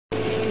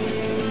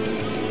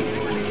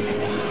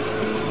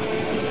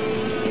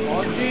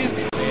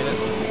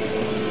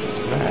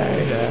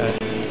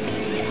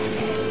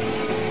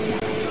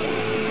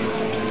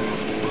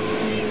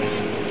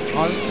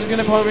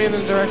gonna point me in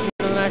the direction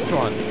of the next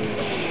one.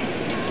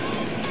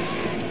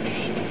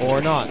 Or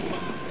not.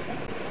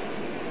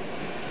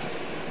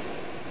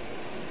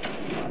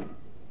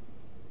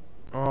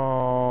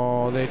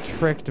 Oh, they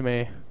tricked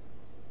me.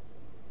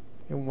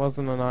 It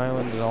wasn't an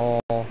island at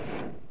all.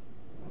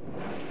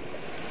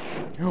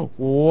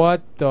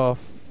 What the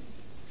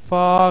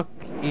fuck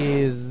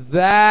is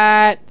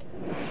that?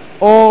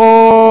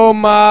 Oh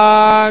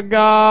my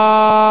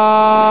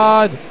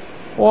god!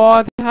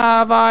 What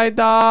have I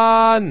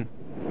done?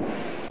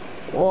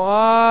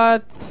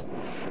 What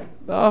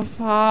the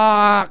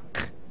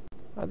fuck?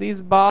 Are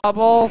these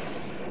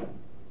bubbles?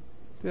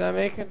 Did I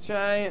make a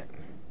giant?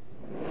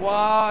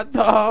 What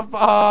the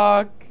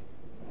fuck?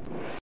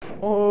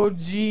 Oh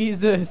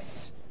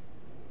Jesus!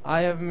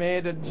 I have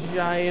made a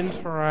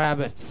giant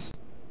rabbit.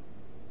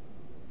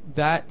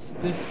 That's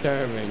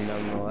disturbing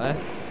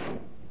nonetheless.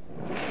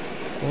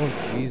 Oh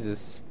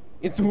Jesus.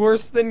 It's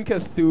worse than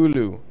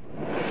Cthulhu.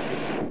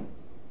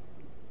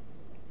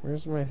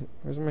 Where's my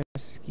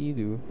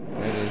Ski-Doo?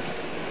 There it is.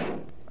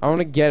 I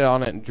wanna get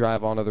on it and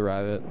drive onto the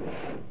rabbit.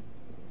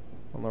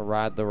 I'm gonna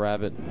ride the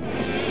rabbit.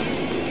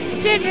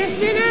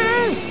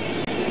 Sinners!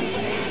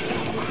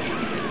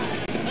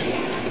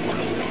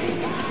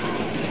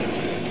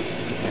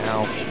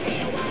 Ow.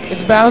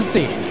 It's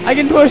bouncy. I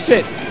can push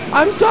it.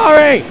 I'm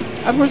sorry.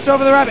 I pushed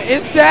over the rabbit.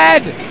 It's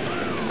dead.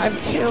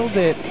 I've killed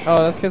it. Oh,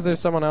 that's because there's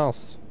someone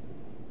else.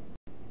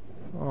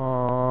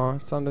 Aww,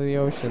 it's under the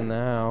ocean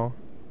now.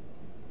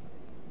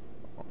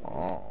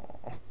 Aww.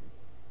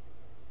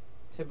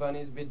 Two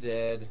bunnies be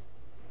dead.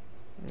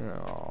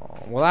 Oh,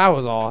 well, that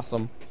was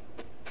awesome.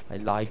 I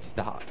liked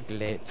that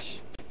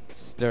glitch.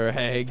 Easter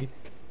egg.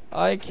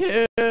 I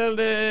killed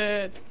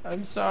it.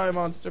 I'm sorry,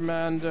 Monster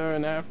Mander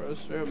and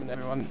Afroshroom and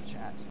everyone in the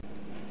chat.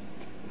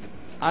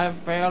 I have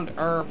failed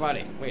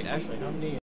everybody. Wait, actually, how many?